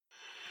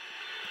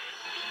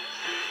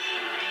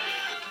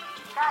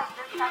guys,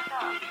 let's catch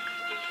up.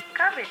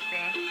 कब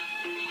इतने?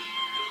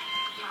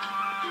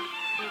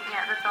 Meet me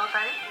at the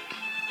Sautari.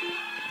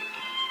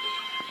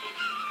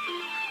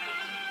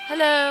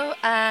 Hello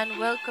and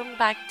welcome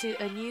back to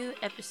a new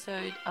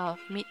episode of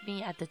Meet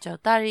Me at the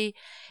Chautari.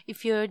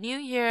 If you're new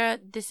here,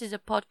 this is a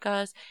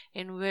podcast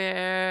in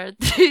where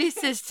three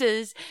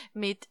sisters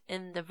meet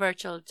in the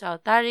virtual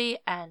Chautari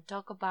and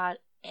talk about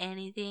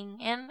anything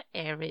and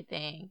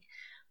everything.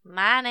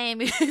 My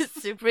name is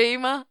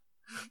Suprema.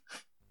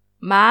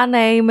 My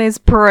name is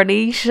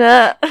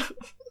Pranisha.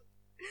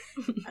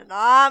 And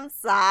I'm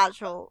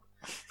Satchel.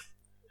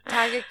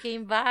 Tiger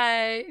King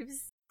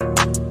vibes.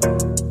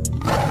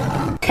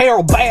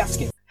 Carol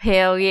Baskin.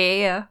 Hell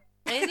yeah.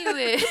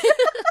 Anyway.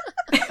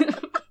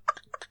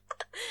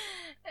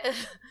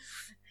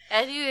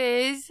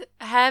 Anyways,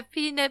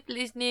 happy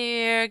Nepalese New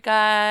Year,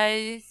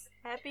 guys.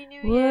 Happy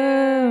New Woo.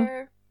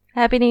 Year.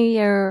 Happy New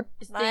Year.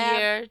 It's the Naya.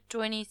 year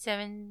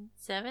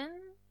 2077?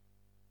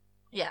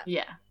 Yeah.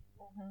 Yeah.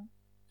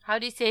 How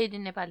do you say it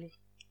in Nepali?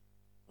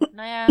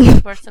 Naya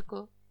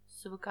वर्षको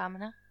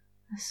शुभकामना.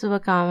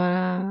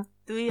 Subhakamana.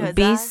 2000.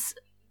 Bis.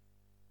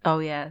 Oh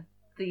yeah.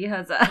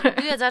 2000.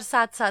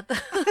 2077.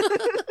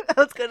 I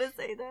was gonna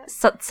say that.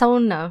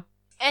 Satsona.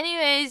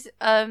 Anyways,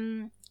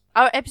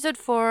 our episode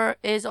 4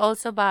 is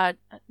also about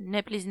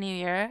Nepalese New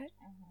Year.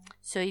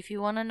 So if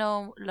you want to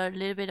know a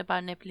little bit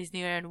about Nepalese New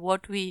Year and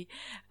what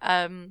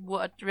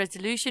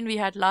resolution we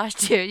had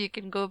last year, you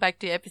can go back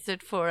to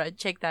episode 4 and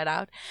check that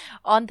out.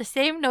 On the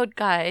same note,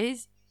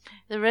 guys,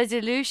 the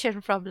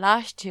resolution from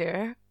last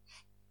year,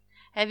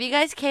 have you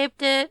guys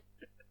kept it?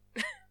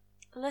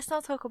 Let's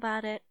not talk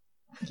about it.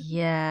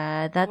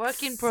 Yeah, that's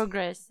Work in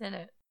progress, isn't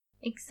it?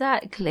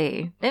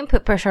 Exactly. Don't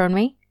put pressure on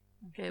me.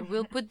 Okay,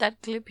 we'll put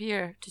that clip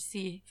here to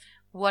see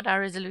what our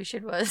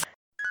resolution was.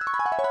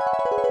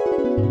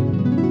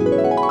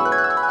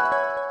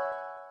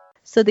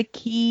 So the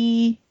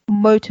key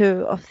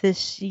motto of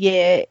this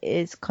year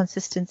is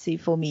consistency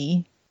for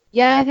me.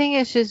 Yeah, I think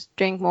it's just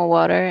drink more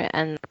water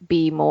and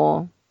be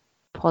more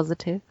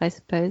positive, I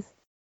suppose.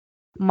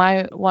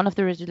 One of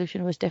the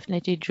resolution was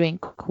definitely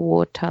drink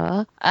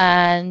water,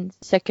 and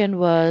second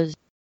was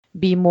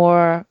be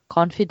more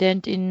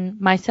confident in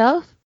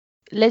myself.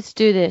 Let's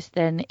do this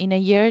then. In a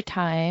year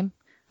time,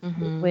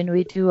 when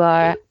we do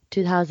our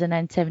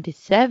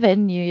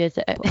 2077 New Year's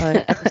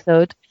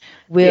episode,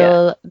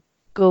 we'll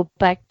go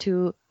back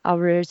to our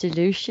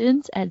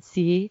resolutions and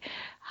see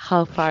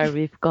how far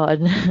we've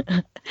gone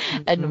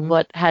and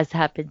what has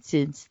happened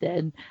since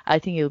then. I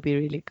think it'll be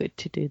really good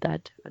to do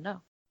that for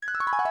now.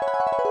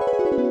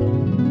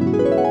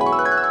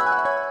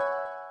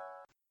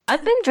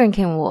 I've been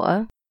drinking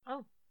water.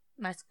 Oh,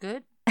 that's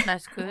good.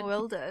 That's good.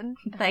 Well done.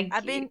 Thank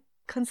I've been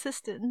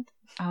consistent.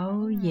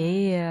 Oh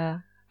yeah.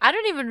 I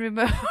don't even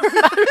remember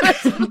my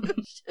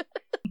resolution.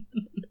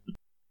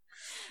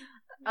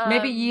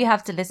 Maybe you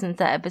have to listen to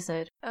that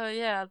episode. Oh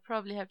yeah, I'll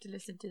probably have to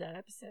listen to that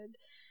episode.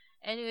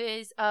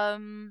 Anyways,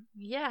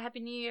 yeah, Happy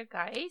New Year,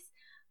 guys.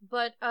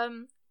 But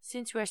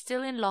since we're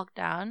still in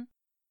lockdown,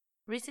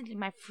 recently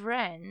my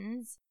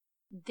friends,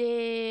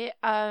 they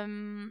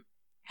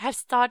have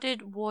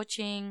started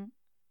watching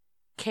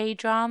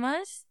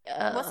K-dramas.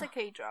 What's a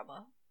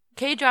K-drama?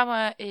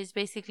 K-drama is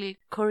basically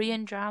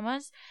Korean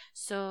dramas.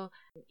 So,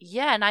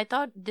 yeah, and I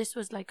thought this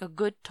was like a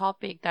good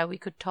topic that we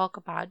could talk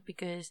about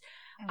because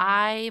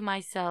I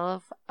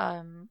myself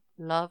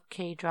love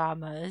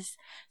K-dramas.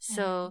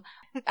 So,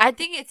 I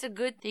think it's a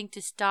good thing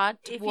to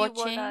start If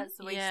watching. you want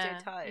to waste your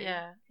time.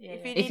 Yeah.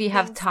 If If need you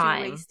have things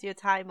time. to waste your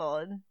time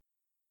on,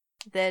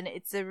 then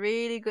it's a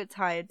really good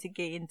time to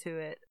get into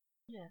it.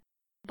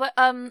 But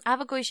I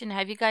have a question.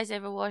 Have you guys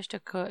ever watched a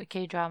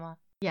K-drama?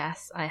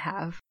 Yes, I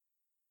have.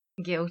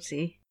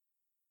 Guilty.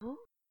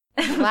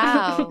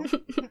 Wow.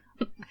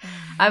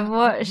 I've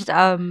watched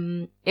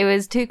it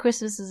was 2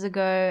 Christmases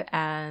ago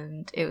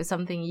and it was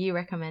something you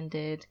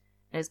recommended.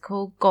 It's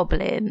called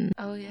Goblin.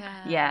 Oh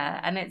yeah. Yeah,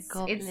 and it's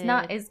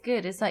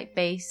good. It's like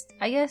based,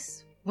 I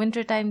guess,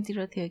 winter time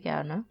tiro थियो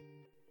क्या no?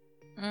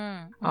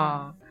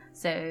 Oh.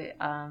 So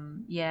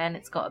yeah, and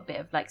it's got a bit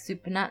of like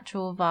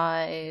supernatural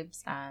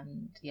vibes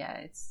and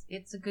yeah,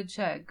 it's a good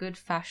show, good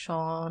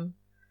fashion.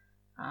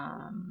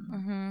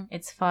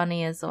 It's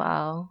funny as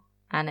well,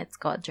 and it's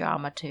got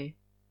drama too.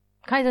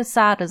 Kind of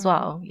sad as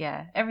well.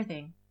 Yeah,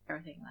 everything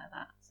like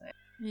that. So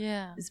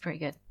Yeah. it's pretty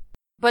good.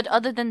 But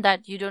other than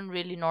that, you don't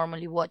really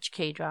normally watch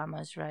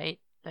K-dramas, right?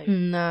 Like,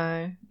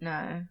 No.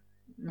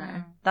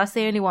 That's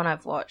the only one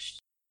I've watched.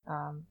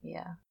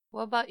 Yeah.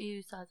 what about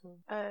you, Sato?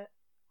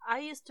 I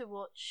used to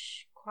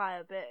watch quite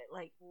a bit,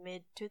 like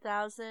mid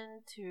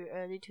 2000 to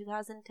early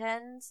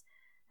 2010s,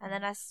 and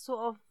then I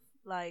sort of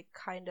like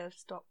kind of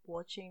stopped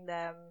watching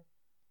them.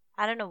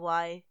 I don't know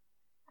why.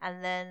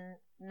 And then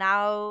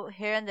now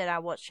here and then I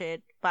watch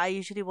it, but I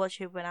usually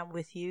watch it when I'm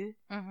with you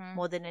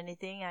more than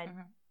anything.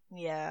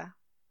 Yeah,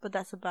 but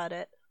that's about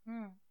it.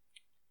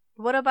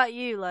 What about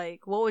you?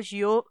 Like, what was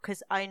your?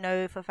 Because I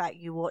know for a fact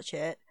you watch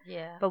it.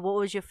 Yeah. But what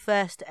was your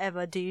first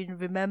ever? Do you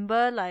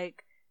remember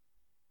like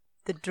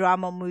the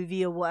drama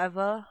movie or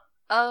whatever?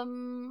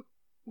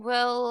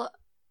 Well,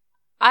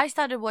 I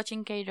started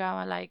watching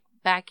K-drama like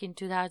back in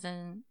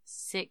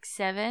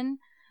 2006-07.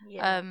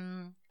 Yeah.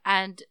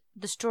 And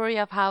the story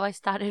of how I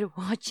started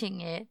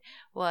watching it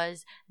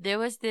was there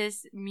was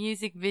this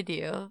music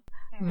video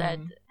that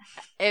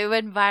it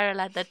went viral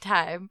at the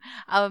time.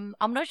 I'm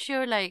not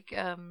sure, like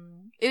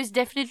it was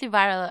definitely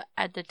viral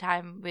at the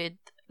time with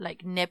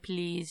like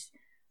Nepalese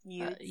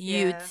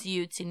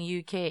youths in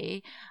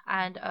UK,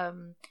 and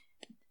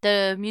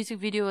the music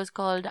video was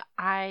called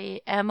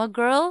I Am a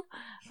Girl,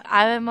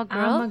 and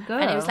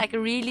it was like a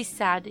really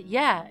sad,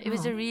 it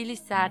was a really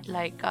sad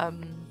like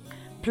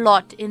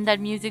plot in that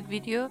music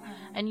video.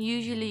 And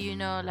usually, you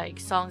know, like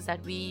songs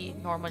that we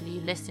normally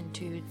listen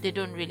to, they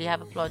don't really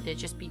have a plot, they're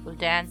just people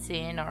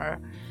dancing or,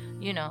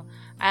 you know.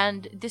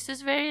 And this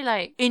is very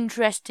like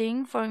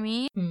interesting for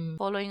me.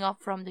 Following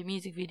up from the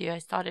music video, I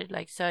started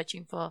like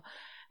searching for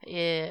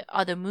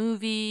other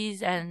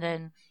movies, and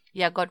then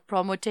got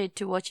promoted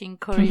to watching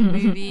Korean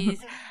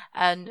movies,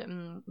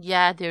 and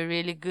they're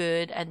really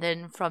good. And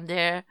then from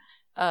there,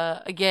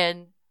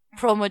 again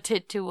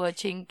promoted to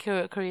watching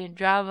Korean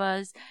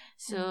dramas.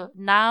 So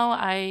now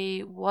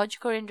I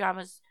watch Korean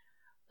dramas,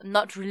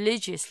 not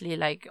religiously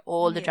like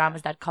all the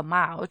dramas that come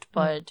out,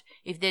 but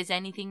if there's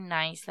anything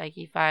nice, like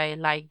if I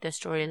like the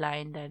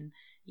storyline, then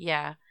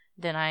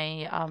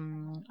I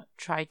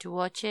try to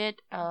watch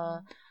it.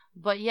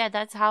 But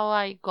that's how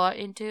I got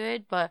into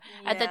it. But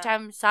at the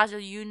time,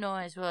 Sajal, you know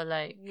as well,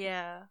 like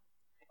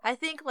I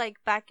think like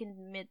back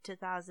in mid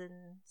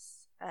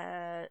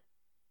 2000s,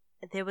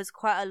 there was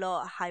quite a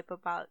lot of hype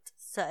about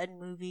certain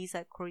movies,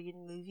 like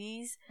Korean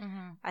movies.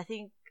 I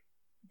think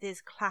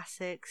there's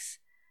classics.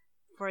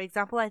 For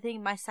example, I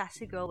think My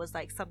Sassy Girl was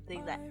like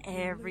something that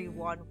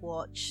everyone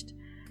watched.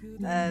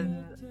 I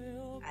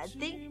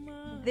think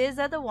there's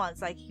other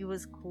ones like He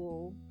Was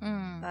Cool.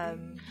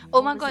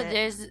 Oh my god,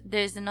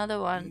 there's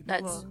another one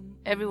that's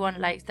everyone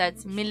likes.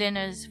 That's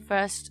Millionaire's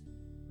First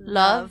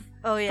Love.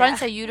 Oh yeah,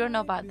 Franca, you don't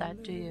know about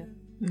that, do you?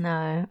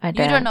 No, I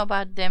don't. You don't know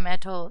about them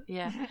at all.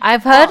 Yeah,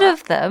 I've heard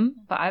of them,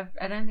 but I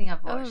don't think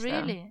I've watched them. Oh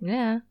really?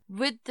 Yeah.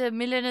 With the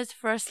Millionaire's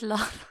First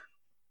Love,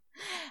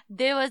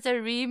 there was a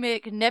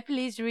remake,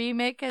 Nepalese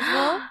remake as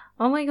well.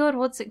 Oh my god,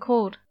 what's it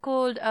called?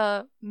 Called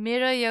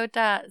Mero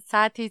Euta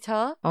Sathi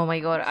Cha. Oh my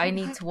god, I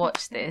need to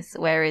watch this.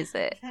 Where is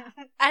it?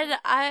 And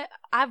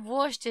I've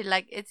watched it,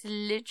 like it's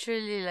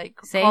literally like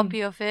a Same. copy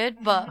of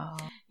it, but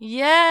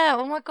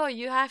oh my god,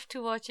 you have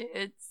to watch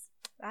it.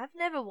 I've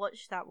never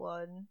watched that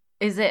one.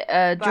 Is it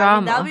a But, drama? I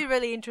mean, that'll be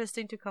really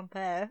interesting to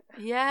compare.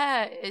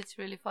 Yeah, it's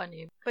really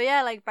funny. But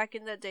yeah, like back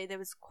in that day, there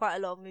was quite a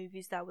lot of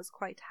movies that was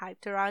quite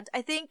hyped around.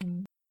 I think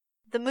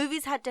the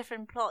movies had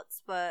different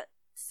plots, but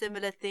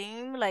similar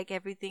theme. Like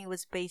everything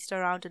was based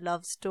around a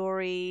love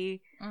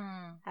story,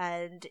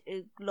 and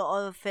a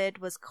lot of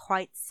it was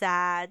quite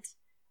sad.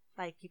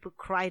 Like people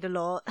cried a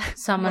lot.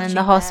 Someone in watching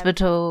the them.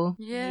 hospital.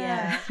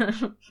 Yeah.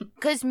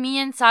 Because me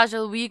and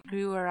Sajal, we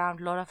grew around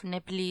a lot of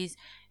Nepalese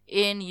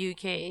in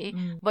UK,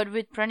 but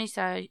with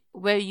Pranisa,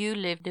 where you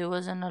live, there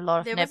wasn't a lot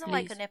of There Nepalese. wasn't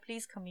like a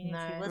Nepalese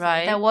community, was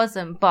right? There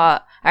wasn't,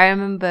 but I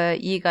remember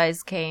you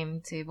guys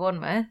came to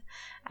Bournemouth,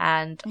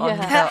 and on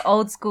the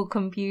old school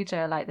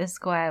computer, like the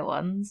square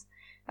ones,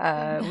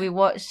 we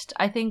watched,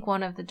 I think,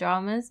 one of the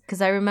dramas,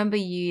 because I remember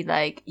you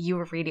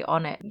were really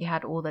on it. You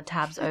had all the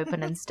tabs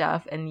open and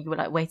stuff, and you were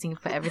like waiting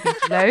for everything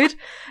to load,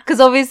 because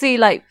obviously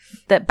like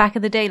that back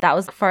in the day, that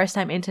was the first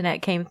time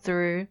internet came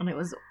through, and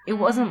it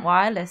wasn't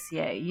wireless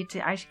yet. You had to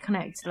actually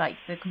connect like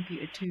the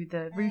computer to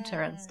the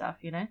router and stuff,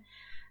 you know.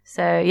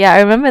 So yeah, I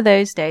remember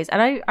those days,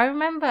 and I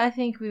remember, I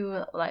think we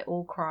were like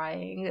all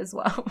crying as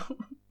well,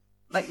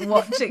 like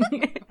watching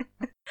it.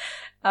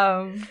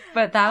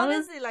 But that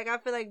honestly, like I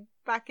feel like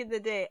back in the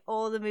day,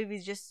 all the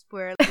movies just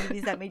were like,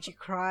 movies that made you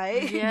cry.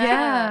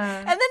 Yeah.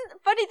 And then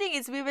funny thing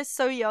is, we were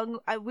so young.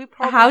 We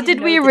probably How didn't did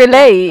know we the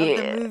relate?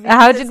 plot of the movies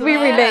How as did we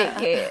well.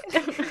 relate it?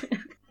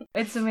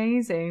 It's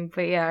amazing.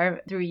 But yeah,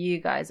 through you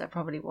guys, I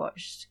probably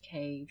watched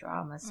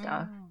K-drama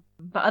stuff.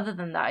 But other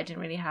than that, I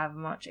didn't really have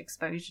much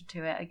exposure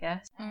to it, I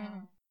guess.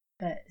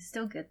 But it's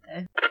still good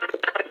though.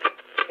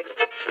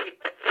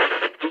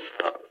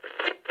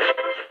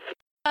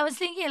 I was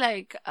thinking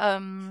like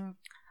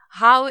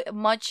how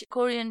much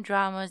Korean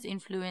dramas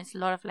influenced a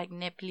lot of like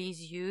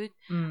Nepalese youth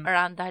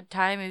around that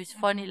time. It was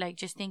funny, like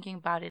just thinking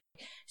about it,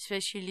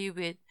 especially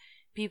with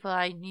people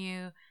I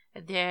knew,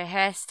 their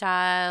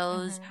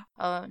hairstyles,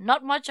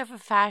 not much of a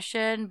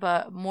fashion,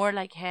 but more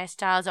like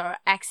hairstyles or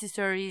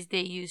accessories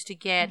they used to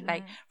get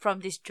like from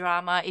this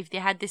drama. If they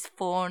had this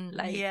phone,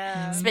 like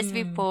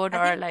specific phone, I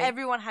or think like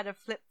everyone had a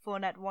flip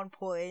phone at one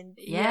point.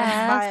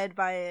 Yeah. Inspired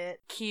by it.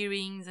 key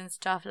rings and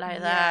stuff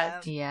like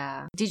that.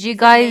 Yeah. Did you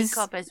guys?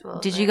 Makeup as well.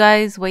 Did you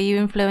guys? Were you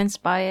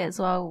influenced by it as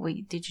well?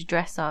 Did you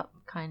dress up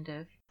kind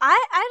of? I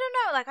don't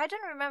know, like I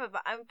don't remember,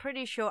 but I'm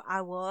pretty sure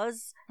I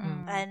was.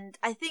 And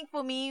I think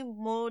for me,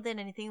 more than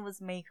anything, was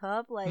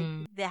makeup. Like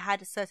they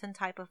had a certain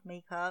type of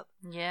makeup.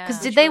 Yeah.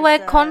 Because did Which they wear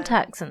was,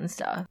 contacts and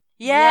stuff?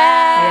 Yeah,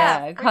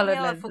 Yeah, freaking coloured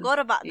hell, I lenses. forgot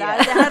about that.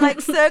 Yeah. They had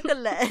like circle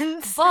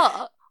lens.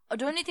 But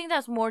don't you think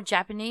that's more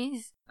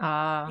Japanese?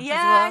 Ah. Yeah,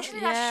 well? actually,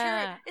 that's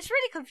Yeah. true. It's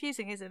really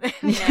confusing, isn't it?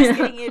 Yeah. Just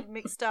getting it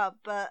mixed up.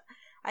 But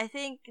I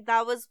think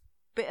that was a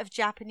bit of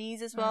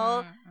Japanese as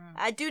well.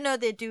 I do know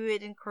they do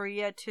it in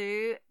Korea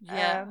too.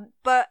 Yeah.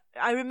 But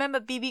I remember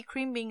BB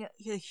cream being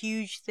a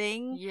huge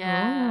thing.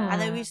 Yeah. And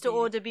then we used to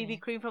order cream. BB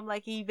cream from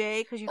like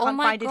eBay because you Oh can't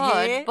my find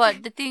god! it here.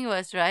 But the thing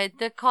was, right,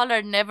 the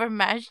color never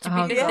matched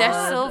Oh, because they're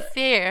God. so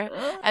fair,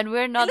 and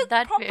we're it not looked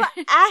that proper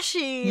fair.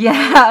 ashy.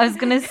 Yeah, I was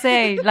gonna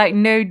say like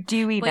no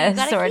dewiness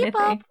gotta or keep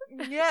anything. up.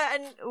 Yeah,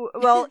 and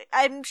well,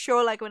 I'm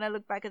sure like when I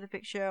look back at the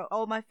picture,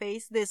 all my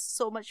face, there's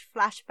so much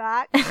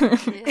flashback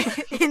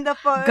in the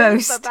photos.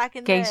 Ghost but back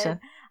in geisha.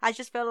 then, I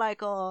just felt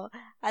like, oh,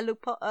 I look,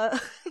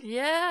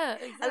 Yeah,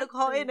 exactly. I look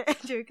hot in it.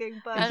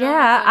 Joking, but I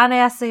Yeah, know,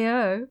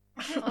 안녕하세요.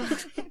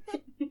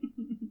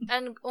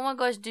 And oh my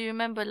gosh, do you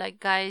remember like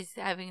guys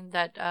having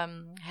that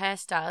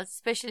hairstyles?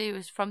 Especially it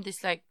was from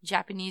this like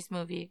Japanese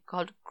movie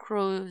called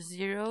Crow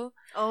Zero.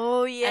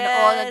 oh yeah,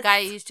 And all the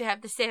guys used to have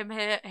the same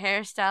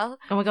hairstyle.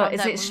 Oh my god, From is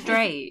that it movie.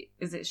 straight?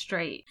 Is it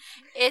straight?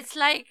 It's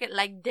like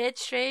dead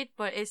straight,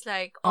 but it's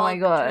like Oh all my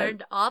God.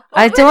 turned up.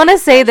 I don't want to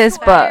say this,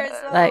 Fire but as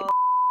well.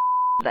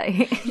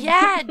 like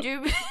Yeah,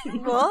 dude.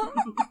 What?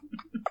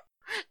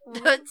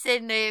 Don't say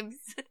names.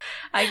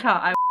 I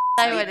can't. I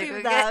We want to do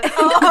go that. get.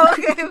 Oh,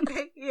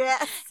 okay,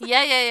 yes.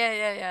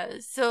 Yeah.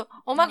 So,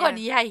 oh my god,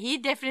 yeah, he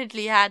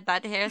definitely had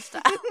that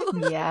hairstyle.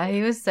 Yeah,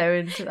 he was so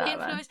into that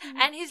man. Influence,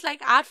 and his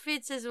like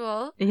outfits as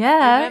well.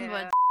 Yeah.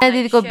 Remember?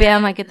 Jadi ko biar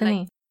shirt, mak kita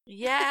ni.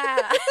 Yeah.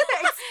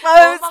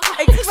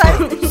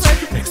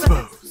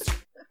 Exposed.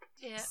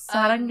 Yeah.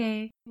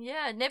 Sarangay.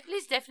 Yeah,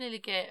 Nepalese definitely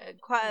get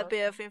Quite a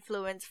bit of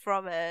influence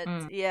from it.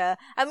 Mm. Yeah.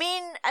 I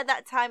mean, at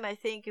that time, I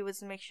think it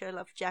was a mixture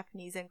of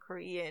Japanese and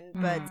Korean,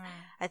 but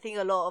I think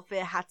a lot of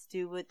it had to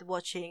do with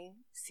watching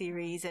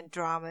series and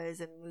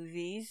dramas and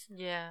movies.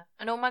 Yeah.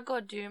 And oh my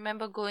god, do you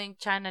remember going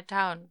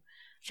Chinatown?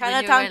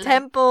 Chinatown like-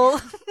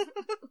 Temple.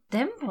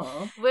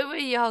 Dimple. When we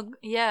were young,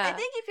 yeah. I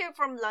think if you're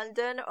from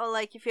London or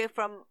like if you're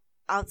from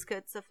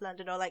outskirts of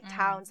London or like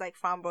towns like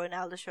Farnborough and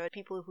Aldershot,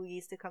 people who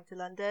used to come to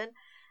London,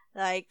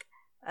 like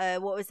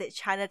what was it,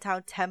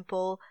 Chinatown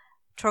Temple,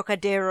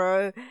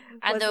 Trocadero,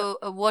 and was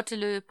the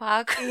Waterloo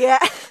Park. yeah.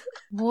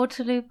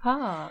 Waterloo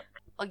Park.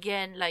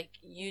 Again, like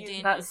you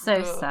didn't That's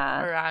so go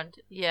sad. around.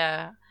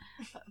 Yeah.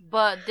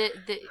 But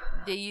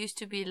there used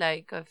to be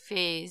like a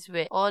phase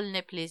where all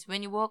Nepalese,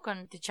 when you walk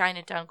on the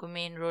Chinatown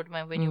main road,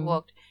 man, when you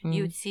walked,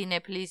 you would see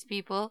Nepalese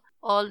people.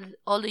 All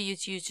the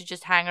youths used to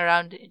just hang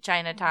around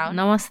Chinatown.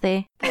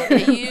 Namaste.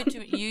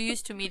 You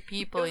used to meet It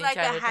people was in like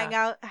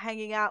Chinatown. a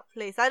hanging out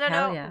place. I don't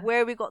Hell know yeah.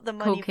 where we got the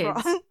money Cool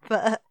kids. from,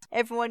 but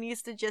everyone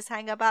used to just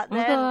hang about Oh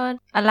my there. god.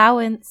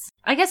 Allowance.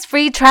 I guess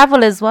free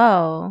travel as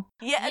well.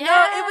 Yeah, no,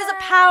 it was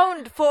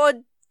 £1 for a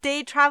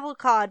day travel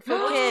card for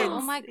kids.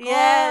 Oh my God.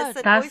 Yes,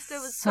 and That's Oyster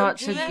was so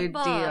such a good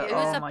Remember, deal. It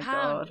was Oh a my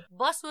pound. God.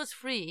 Bus was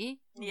free,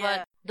 Yeah.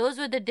 but those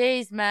were the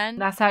days, man.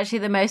 That's actually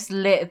the most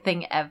lit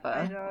thing I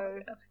ever. know.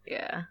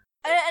 Yeah.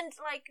 And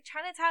like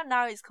Chinatown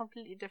now is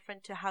completely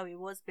different to how it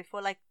was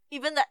before. Like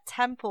even that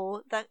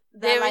temple, that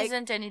There like,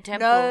 not any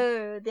temple.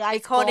 No, the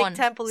It's iconic gone.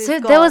 temple is So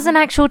gone. there was an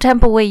actual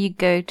temple where you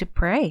go to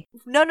pray.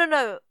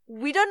 No.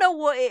 We don't know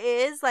what it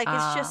is. Like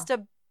Ah. it's just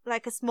a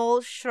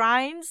small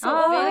shrine. Sort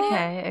of. really?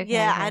 okay.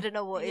 Yeah, okay. I don't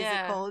know what is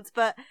Yeah. it called,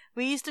 but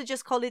we used to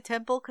just call it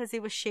temple because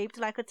it was shaped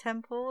like a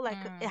temple. Like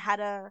it had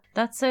a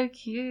That's so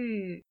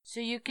cute. So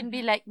you can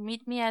be like,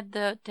 meet me at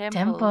the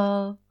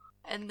Temple.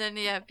 And then,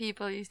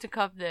 people used to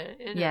come there.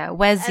 Yeah,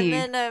 where's and you?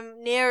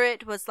 then near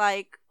it was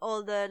like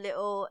all the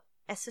little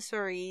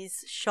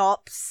accessories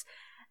shops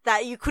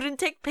that you couldn't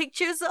take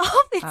pictures of.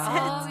 It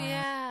Oh, said.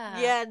 yeah.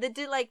 Yeah, they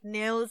did like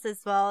nails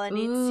as well, and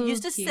Ooh, it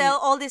used to cute. sell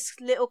all this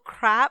little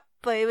crap,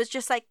 but it was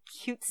just like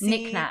cutesy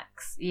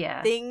Knickknacks.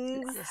 Yeah.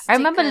 things. I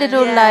remember Stickers.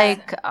 little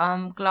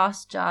Yeah.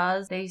 glass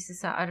jars. They used to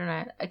sell. I don't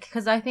know,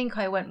 because I think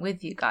I went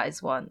with you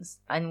guys once,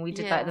 and we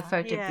did like the Yeah.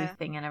 photo Yeah. booth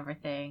thing and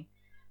everything.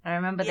 I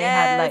remember they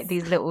had like Yes.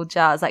 these little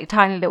jars, like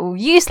tiny little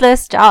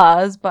useless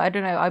jars, but I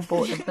don't know. I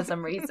bought them for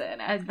some reason.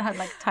 It had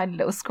like tiny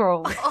little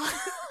scrolls.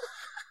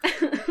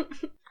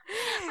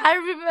 I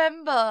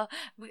remember.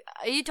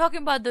 Are you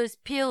talking about those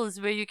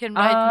pills where you can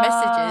write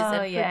messages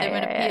and put them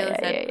in a pills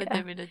and put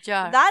them in a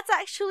jar? That's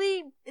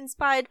actually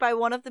inspired by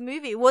one of the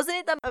movie, wasn't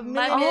it? A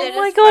My Oh Million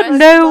my is god, First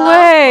no Love.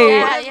 way!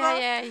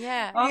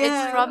 Yeah. Oh, It's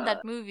yeah. from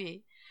that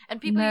movie. And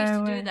people used to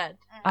No do way. that.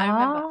 I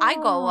remember. I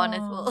got one as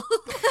well.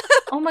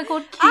 Oh my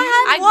god, cute.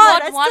 I one. I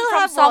got one still from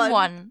have one.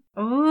 someone.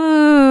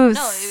 Ooh,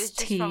 No, it was just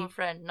tea. from a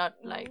friend, not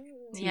like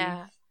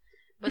yeah.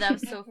 But that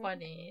was so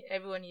funny.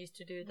 Everyone used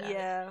to do that.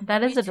 Yeah.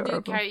 That We is used to do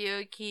adorable.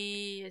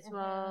 karaoke as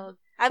well.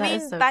 I That mean,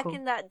 is so back cool.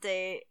 in that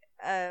day,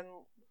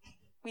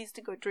 we used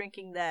to go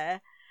drinking there.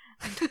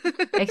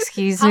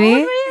 Excuse How me?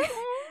 old were you?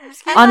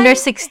 And Under like-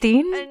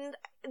 16? And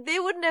they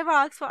would never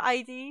ask for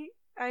ID.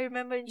 I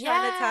remember in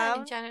Chinatown.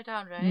 in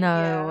Chinatown, right? No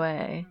Yeah.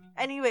 way.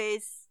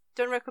 Anyways,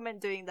 don't recommend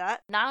doing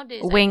that.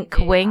 Nowadays, Wink, I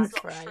think they wink.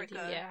 ask for ID,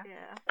 Trigger, yeah.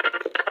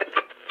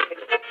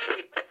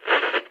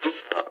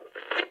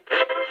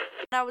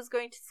 When I was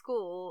going to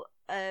school,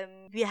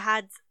 we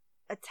had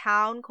a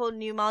town called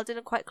New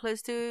Malden, quite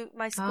close to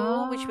my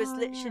school, which was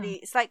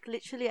it's like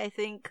literally, I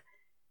think,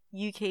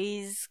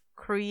 UK's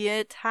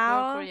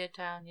Koreatown.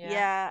 Koreatown, yeah.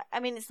 Yeah, I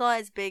mean, it's not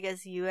as big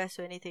as US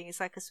or anything. It's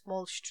like a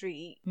small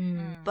street,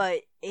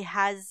 but it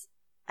has,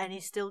 and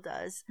it still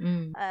does,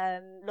 a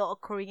lot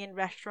of Korean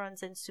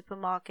restaurants and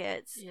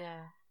supermarkets.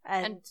 Yeah.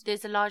 And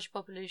there's a large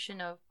population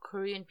of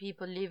Korean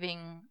people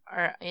living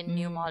in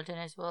New Malden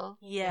as well.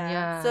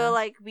 Yeah. So,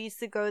 like, we used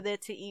to go there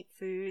to eat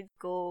food,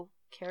 go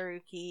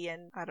karaoke,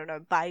 and, I don't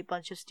know, buy a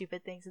bunch of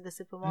stupid things in the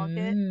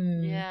supermarket.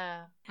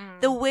 Yeah.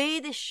 The way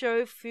they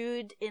show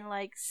food in,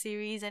 like,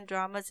 series and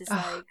dramas is,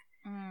 like...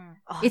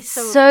 it's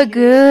so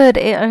good.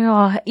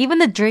 Even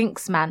the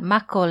drinks, man.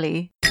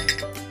 Makgeolli.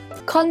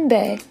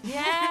 Konbae.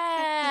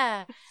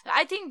 Yeah.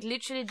 I think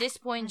literally this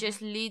point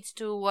just leads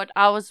to what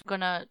I was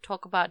gonna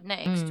talk about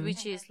next,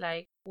 which is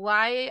like,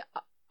 why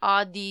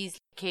are these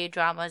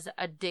K-dramas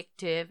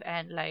addictive,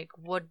 and like,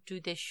 what do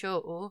they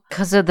show?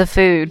 Because of the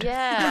food.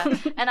 Yeah.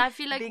 And I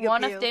feel like Big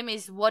one appeal. of them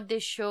is what they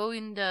show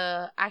in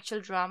the actual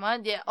drama.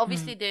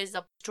 Obviously there's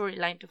a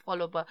storyline to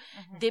follow, but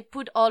they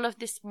put all of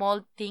the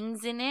small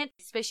things in it,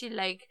 especially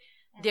like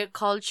their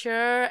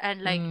culture,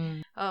 and like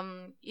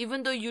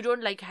even though you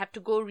don't like have to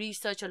go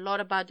research a lot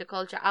about the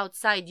culture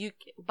outside, you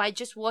by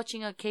just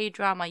watching a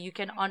K-drama you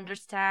can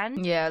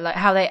understand. Yeah, like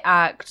how they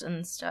act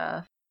and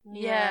stuff.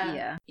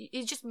 Yeah.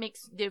 It just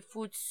makes their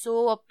food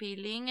so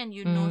appealing, and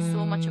you know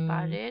so much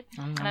about it.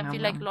 And I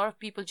feel like a lot of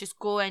people just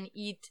go and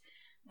eat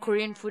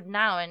Korean food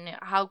now, and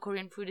how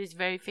Korean food is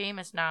very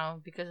famous now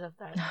because of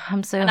that.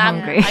 I'm so And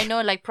hungry. I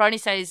know like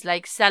Pranisa is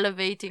like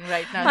salivating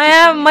right now. I just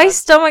am. thinking My about-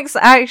 stomach's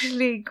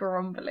actually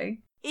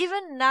grumbling.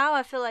 Even now,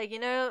 I feel like, you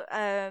know,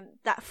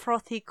 that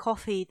frothy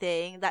coffee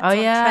thing that's Oh, on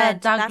yeah,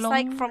 trend. That's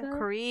like from Daglonga?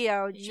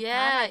 Korea or Japan.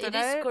 Yeah, I don't it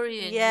is know.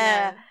 Korean,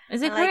 Yeah.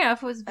 Is it And, Korean? like, I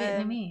thought it was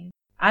Vietnamese.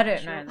 I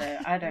don't know though.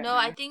 I don't know. No,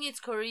 I think it's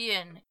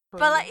Korean.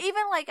 But like,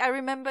 even like, I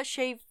remember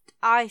shaved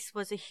ice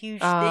was a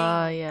huge thing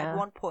yeah. at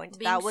one point.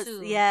 Bingsu. That was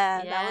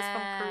that was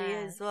from Korea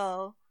as Yes.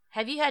 well.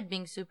 Have you had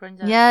bingsu,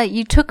 Pranisa? Yeah,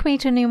 you took me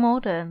to New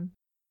Malden.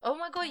 Oh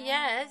my god,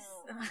 yes.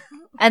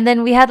 And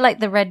then we had like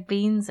the red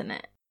beans in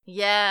it.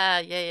 yeah,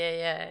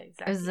 It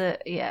exactly. was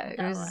it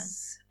That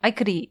was I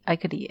could eat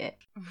it.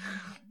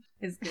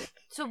 It's good.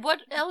 So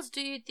what else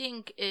do you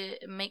think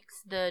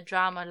makes the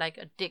drama like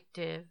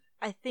addictive?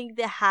 I think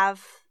they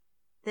have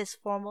this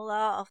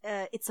formula of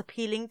it's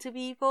appealing to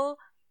people.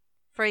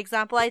 For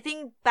example, I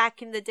think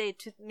back in the day,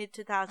 mid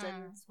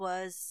 2000s,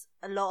 was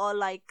a lot of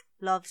like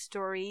love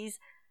stories,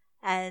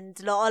 and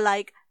a lot of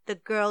like the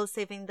girl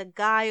saving the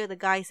guy or the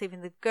guy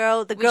saving the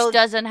girl. The girl Which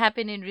doesn't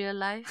happen in real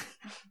life.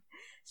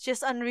 It's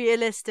just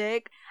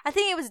unrealistic. I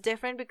think it was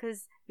different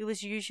because it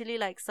was usually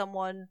like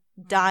someone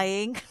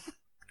dying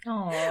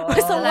Oh, or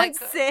someone like,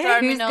 sick.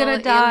 who's terminal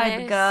gonna die? The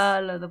illness.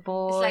 girl or the It's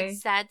boy? like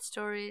sad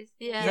stories.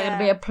 Is Yeah. there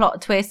gonna be a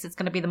plot twist? It's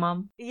gonna be the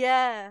mum.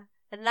 Yeah.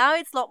 And now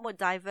it's a lot more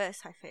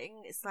diverse, I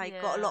think. It's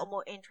like got a Yeah. lot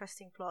more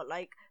interesting plot.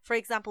 Like, for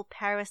example,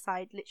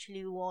 Parasite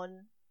literally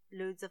won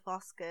loads of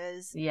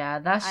Oscars. Yeah,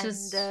 that's And,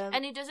 just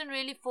And it doesn't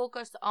really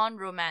focus on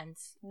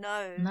romance.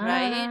 no. no,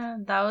 right?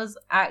 that was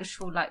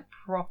actual like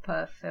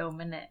proper film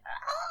in it.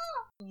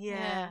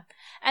 Yeah.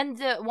 And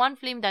the one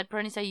film that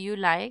Pranisa you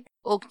like,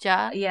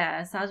 Okja.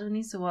 Yeah, Sajal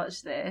needs to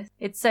watch this.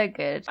 It's so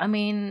good. I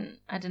mean,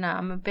 I don't know.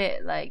 I'm a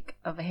bit like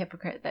of a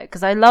hypocrite though,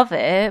 because I love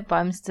it, but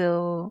I'm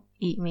still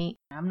eat meat.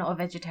 I'm not a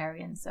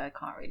vegetarian, so I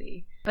can't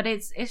really. But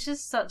it's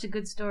just such a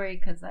good story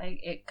because like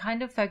it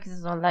kind of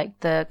focuses on like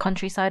the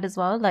countryside as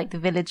well, like the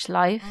village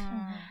life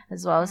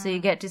as well. So you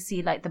get to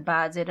see like the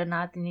bad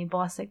ni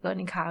bosik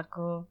ni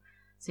kako.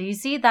 So you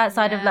see that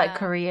side of like Yeah.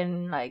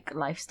 Korean like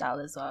lifestyle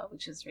as well,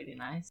 which is really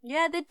nice.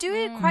 Yeah, they do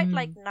it quite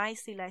like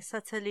nicely, like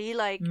subtly,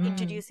 like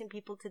introducing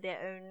people to their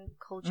own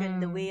culture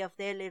and the way of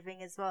their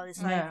living as well.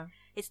 It's like Yeah.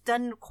 it's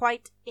done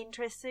quite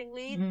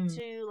interestingly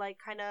to like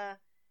kind of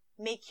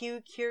make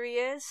you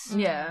curious.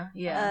 Yeah,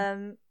 yeah.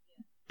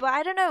 But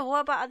I don't know, what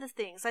about other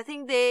things? I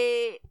think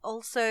they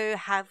also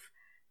have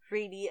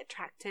really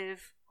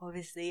attractive,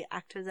 obviously,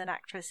 actors and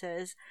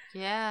actresses.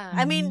 Yeah.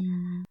 I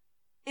mean,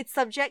 it's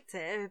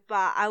subjective,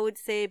 but I would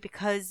say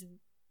because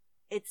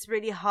it's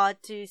really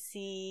hard to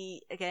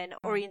see, again,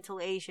 Oriental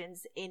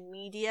Asians in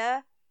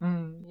media.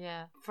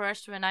 Yeah.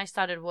 First, when I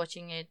started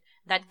watching it,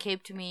 that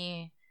kept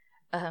me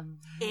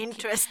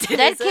Interested.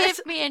 that is it?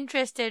 kept me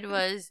interested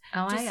was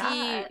Oh to my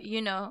see, God.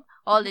 you know,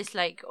 all this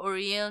like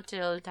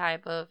Oriental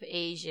type of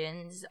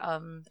Asians.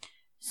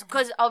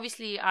 Because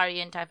obviously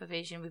Aryan type of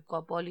Asian, we've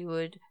got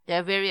Bollywood. There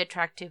are very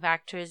attractive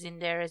actors in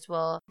there as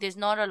well. There's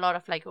not a lot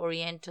of like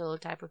Oriental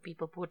type of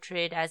people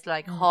portrayed as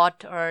like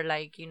hot or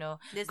like, you know,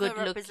 There's good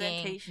no looking.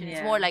 representation. It's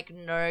Yeah. more like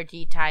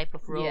nerdy type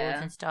of roles Yeah.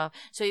 and stuff.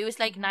 So it was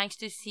like nice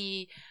to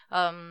see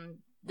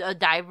the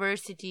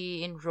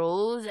diversity in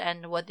roles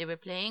and what they were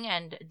playing,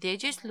 and they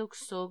just look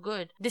so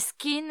good. The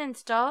skin and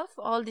stuff,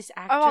 all this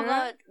actor. Oh my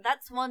god,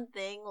 that's one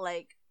thing.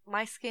 Like,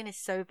 my skin is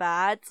so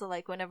bad, so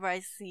like whenever I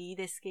see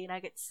this skin,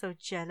 I get so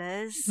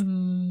jealous.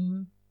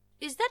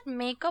 Is that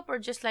makeup or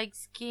just like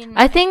skin?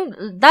 I think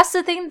that's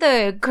the thing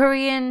though.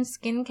 Korean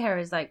skincare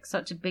is like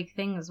such a big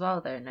thing as well,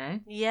 though, no?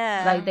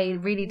 Yeah. Like they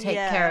really take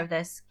Yeah. care of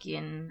their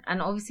skin,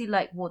 and obviously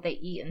like what they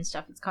eat and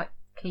stuff. It's quite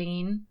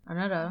clean. I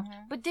don't know.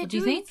 But they What do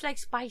you do think? eat like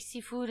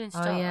spicy food and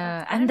stuff. Oh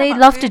yeah, I don't and know they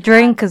about love to food,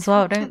 drink as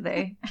well, don't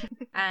they?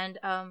 And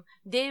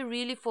they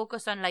really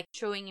focus on like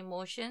showing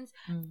emotions.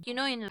 Mm. You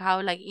know, in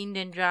how like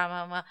Indian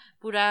drama,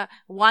 pura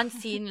one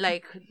scene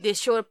like they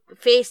show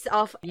face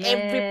of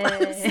every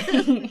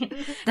person.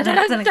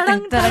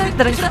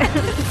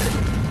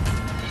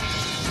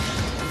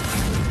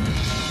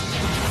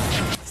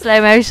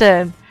 Slow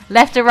motion,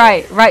 left to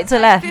right, right to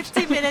left.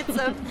 50 minutes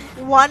of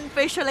one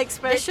facial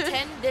expression.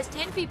 There's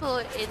 10 people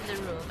in the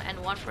room and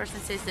one person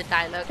says the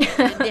dialogue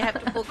and they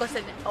have to focus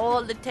on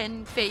all the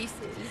 10 faces.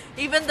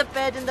 Even the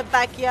bed in the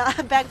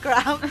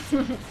background.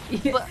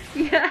 But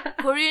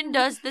Korean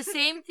does the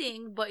same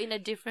thing but in a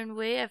different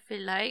way, I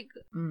feel like.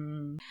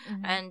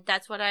 And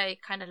that's what I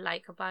kind of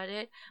like about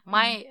it.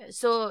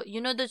 So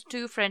you know those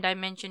two friends I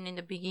mentioned in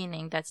the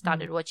beginning that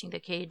started watching the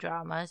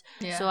K-dramas.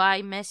 Yeah. So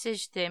I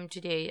messaged them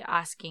today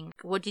asking,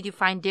 what did you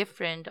find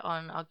different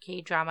on a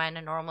K-drama and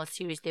a normal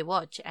series they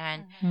watch?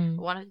 And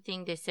one of the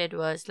things they said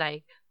was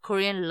like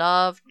Korean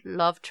love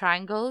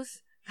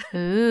triangles.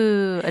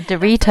 Ooh, a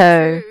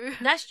Dorito.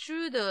 That's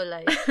true though,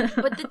 like,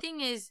 but the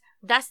thing is,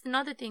 that's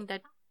another thing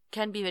that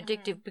can be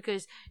addictive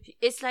because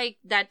it's like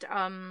that.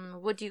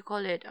 What do you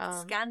call it?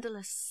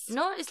 Scandalous.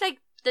 No, it's like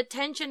the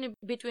tension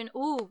between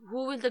who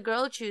will the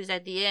girl choose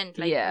at the end?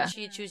 Like, Yeah. will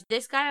she choose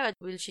this guy or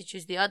will she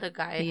choose the other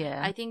guy?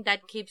 Yeah. I think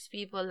that keeps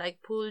people like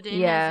pulled in.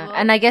 Yeah, as well.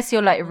 and I guess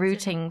you're like That's it.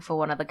 rooting for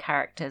one of the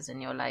characters,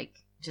 and you're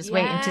like just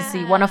waiting to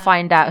see, want to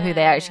find out who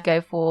they actually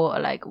go for, or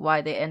like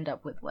why they end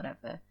up with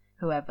whoever.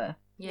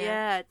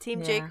 Yeah. Team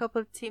Yeah. Jacob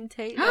or Team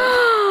Taylor.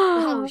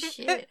 Oh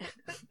shit!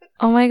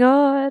 Oh my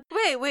god.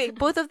 Wait,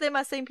 both of them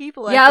are same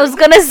people. Yeah, I was think.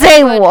 gonna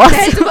say what?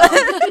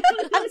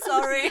 I'm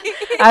sorry.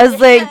 I was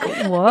like,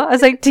 what? I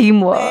was like,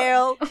 team what?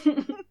 Well,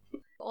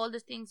 All the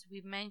things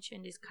we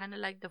mentioned is kind of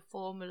like the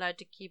formula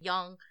to keep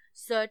young,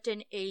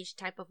 certain age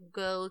type of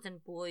girls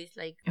and boys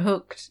like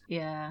Hooked.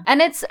 Yeah.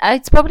 And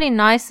it's probably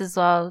nice as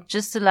well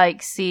just to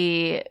like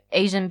see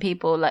Asian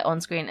people like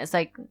on screen. It's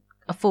like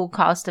a full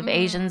cast of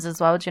Asians as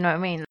well. Do you know what I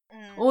mean?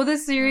 All the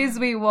series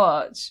we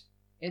watch,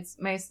 it's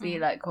mostly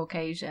like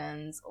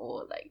Caucasians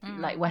or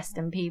like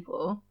Western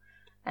people.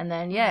 And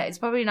then it's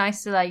probably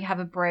nice to like have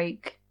a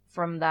break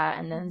from that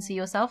and then see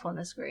yourself on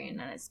the screen,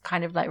 and it's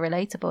kind of like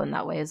relatable in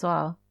that way as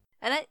well.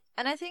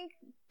 and I think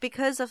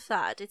because of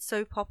that, it's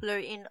so popular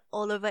in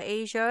all over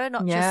Asia,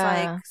 not just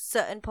Yeah. like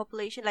certain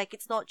population. Like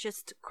it's not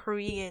just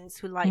Koreans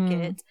who like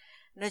it,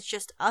 and it's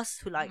just us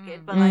who like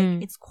it, but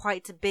like it's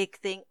quite a big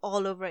thing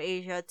all over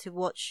Asia to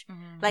watch.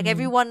 Like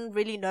everyone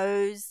really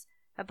knows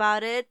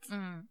about it.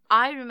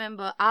 I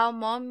remember our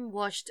mom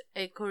watched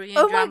a Korean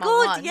Oh my drama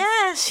god, once.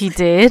 yes! She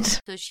did.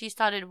 So she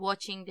started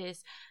watching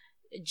this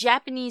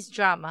Japanese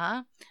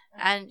drama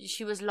and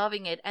she was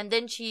loving it. And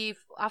then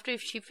after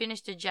she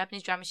finished the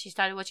Japanese drama, she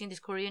started watching this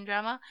Korean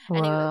drama.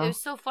 And Wow. it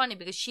was so funny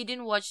because she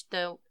didn't watch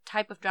the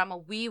type of drama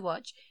we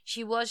watch.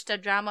 She watched a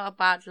drama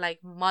about like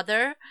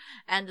mother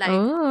and like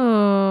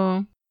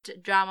Oh.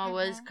 drama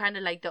was kind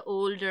of like the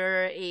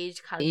older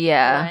age kind of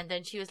Yeah. people. And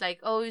then she was like,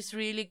 oh, it's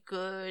really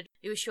good.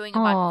 It was showing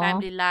about Aw.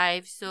 family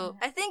life. So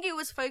I think it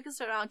was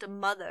focused around a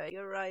mother.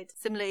 You're right.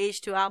 Similar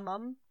age to our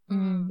mum.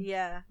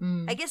 Yeah.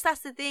 I guess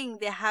that's the thing.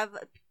 They have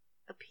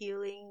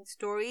appealing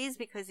stories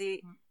because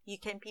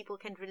people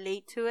can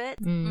relate to it.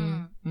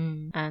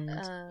 And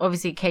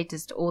obviously it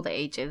caters to all the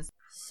ages.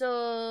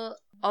 So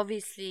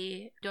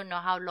obviously don't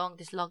know how long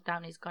this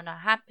lockdown is gonna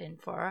happen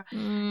for.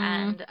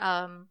 And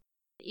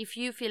if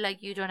you feel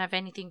like you don't have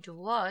anything to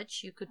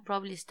watch, you could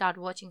probably start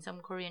watching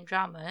some Korean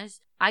dramas.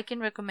 I can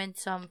recommend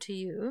some to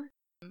you.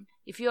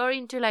 If you're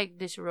into like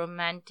this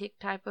romantic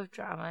type of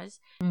dramas,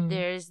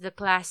 there's the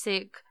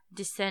classic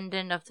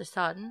Descendant of the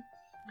Sun.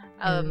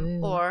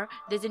 Or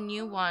there's a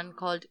new one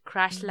called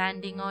Crash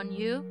Landing on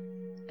You.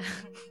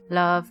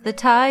 Love the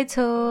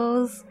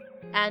titles.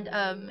 And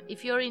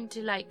if you're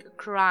into like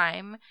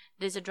crime,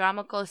 there's a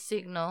drama called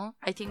Signal.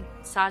 I think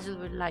Sajal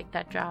would like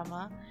that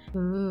drama.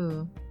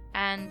 Ooh.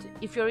 And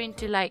if you're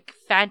into like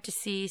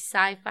fantasy,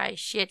 sci-fi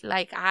shit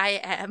like I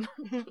am,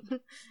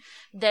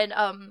 then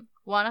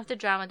one of the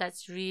drama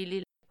that's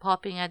really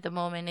popping at the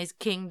moment is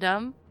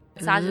Kingdom.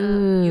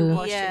 Sajal, you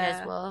watched it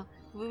as well.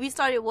 We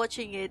started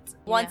watching it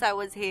once I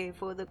was here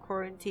for the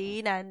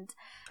quarantine, and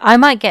I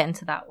might get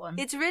into that one.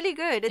 it's really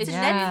good. It's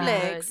Yeah.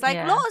 Netflix. Good. Like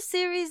Yeah. a lot of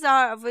series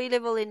are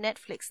available in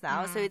Netflix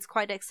now, so it's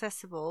quite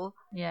accessible.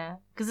 Yeah,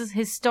 because it's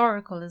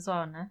historical as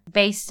well, no?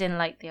 Based in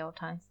like the old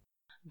times.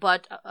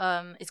 But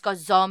it's got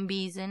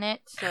zombies in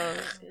it, so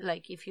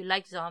like if you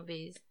like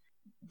zombies.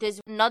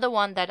 There's another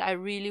one that I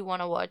really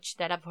want to watch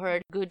that I've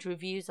heard good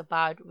reviews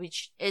about,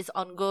 which is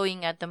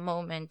ongoing at the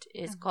moment.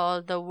 Is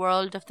called The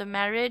World of the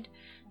Married.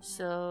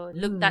 So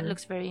that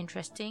looks very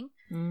interesting.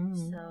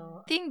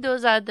 So I think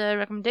those are the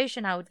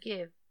recommendation I would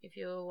give if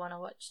you want to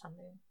watch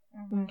something.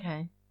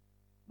 Okay.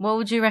 What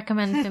would you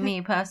recommend for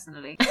me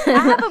personally? I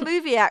have a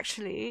movie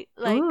actually.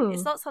 Like, Ooh.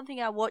 it's not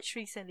something I watched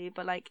recently,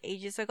 but like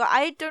ages ago.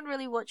 I don't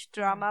really watch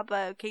drama,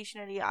 but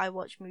occasionally I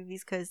watch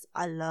movies because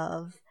I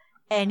love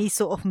any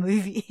sort of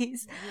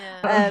movies.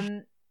 Yeah.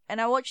 And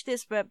I watched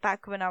this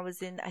back when I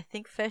was in, I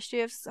think, first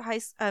year of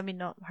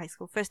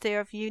first year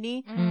of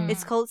uni.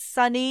 It's called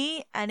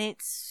Sunny, and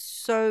it's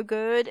so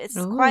good. It's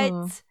quite,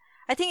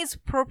 I think it's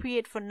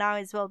appropriate for now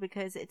as well,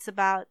 because it's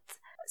about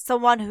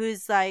someone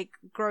who's like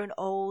grown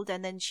old,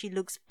 and then she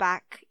looks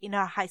back in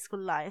her high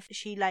school life.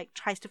 She like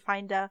tries to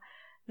find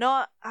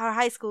not her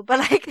high school, but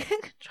like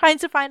trying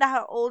to find out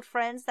her old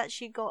friends that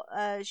she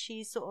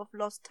sort of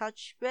lost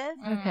touch with.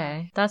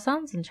 Okay, that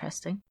sounds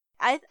interesting.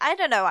 I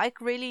don't know. I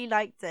really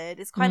liked it.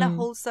 It's kind of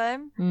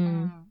wholesome.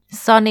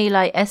 Sunny,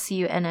 like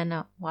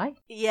SUNNY?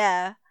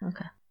 Yeah.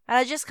 Okay. And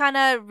I just kind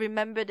of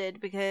remembered it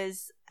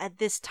because at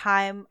this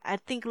time, I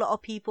think a lot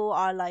of people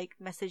are like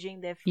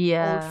messaging their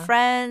old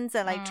friends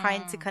and like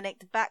trying to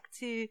connect back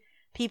to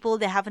people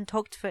they haven't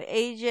talked to for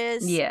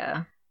ages.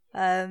 Yeah.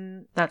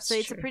 That's so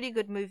it's true. a pretty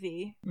good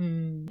movie.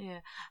 Yeah.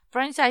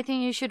 Friends, I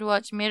think you should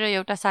watch Mero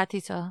Euta Sathi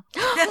Cha.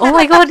 Oh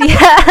my god,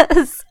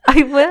 yes!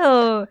 I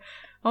will!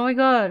 Oh my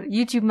god,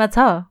 YouTube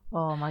Mata.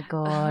 Oh my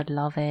god,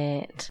 love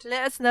it.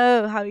 Let us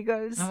know how it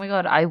goes. Oh my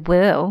god, I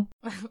will.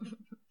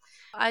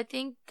 I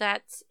think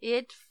that's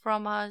it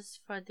from us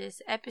for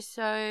this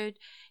episode.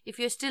 If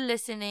you're still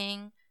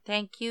listening,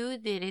 thank you.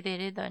 Dere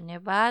dere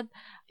dhanyabad.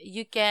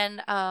 You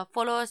can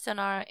follow us on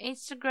our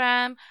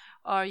Instagram,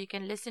 or you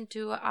can listen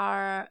to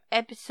our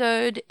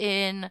episode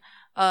in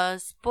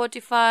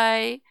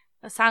Spotify,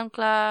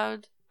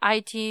 SoundCloud,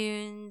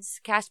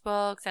 iTunes,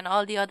 Cashbox, and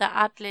all the other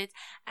outlets.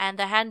 And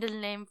the handle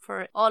name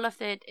for all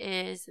of it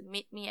is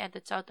Meet Me at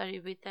the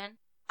Chautari with an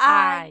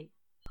I.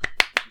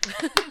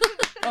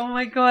 Oh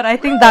my god, I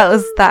think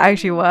that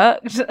actually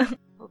worked.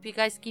 Hope you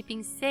guys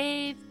keeping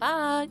safe.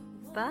 Bye.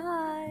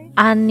 Bye.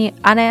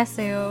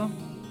 안녕하세요.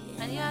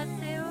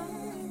 안녕하세요.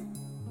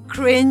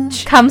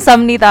 Cringe.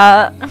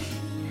 감사합니다.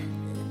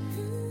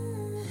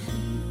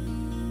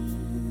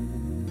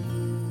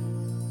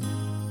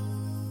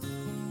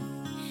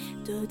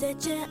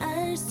 도대체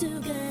알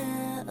수가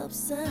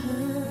없어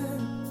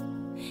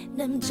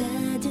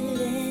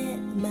남자들의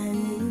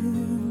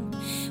마음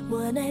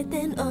원할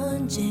땐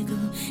언제고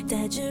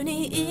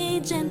다주니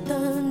이젠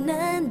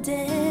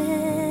떠난대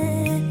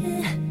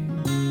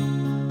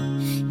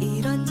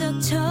이런 적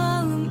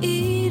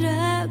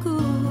처음이라고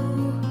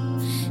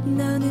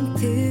너는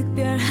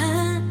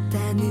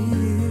특별하다는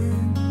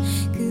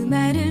그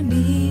말을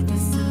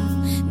믿었어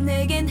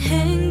내겐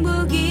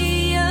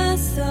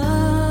행복이었어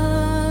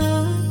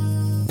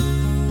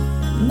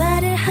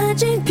말을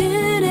하지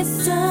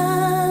그랬어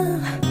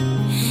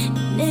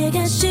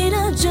내가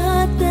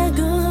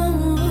싫어졌다고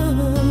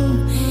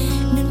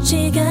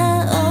눈치가